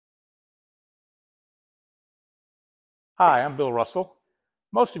Hi, I'm Bill Russell.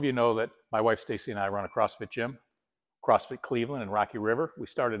 Most of you know that my wife Stacy and I run a CrossFit gym, CrossFit Cleveland in Rocky River. We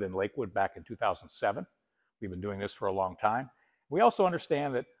started in Lakewood back in 2007. We've been doing this for a long time. We also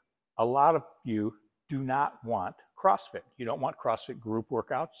understand that a lot of you do not want CrossFit. You don't want CrossFit group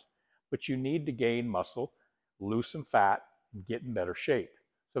workouts, but you need to gain muscle, lose some fat, and get in better shape.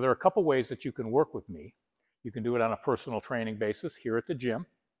 So there are a couple ways that you can work with me. You can do it on a personal training basis here at the gym.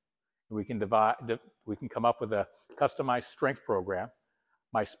 We can come up with a customized strength program.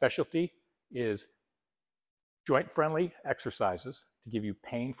 My specialty is joint-friendly exercises to give you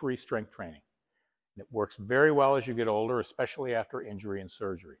pain-free strength training. And it works very well as you get older, especially after injury and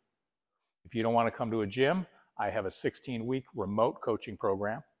surgery. If you don't want to come to a gym, I have a 16-week remote coaching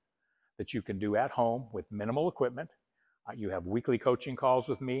program that you can do at home with minimal equipment. You have weekly coaching calls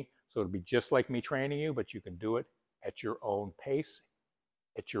with me, so it'll be just like me training you, but you can do it at your own pace,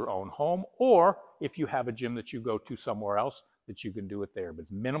 at your own home, or if you have a gym that you go to somewhere else, that you can do it there, but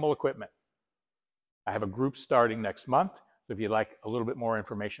minimal equipment. I have a group starting next month, so if you'd like a little bit more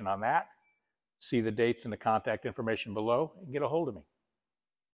information on that, see the dates and the contact information below and get a hold of me.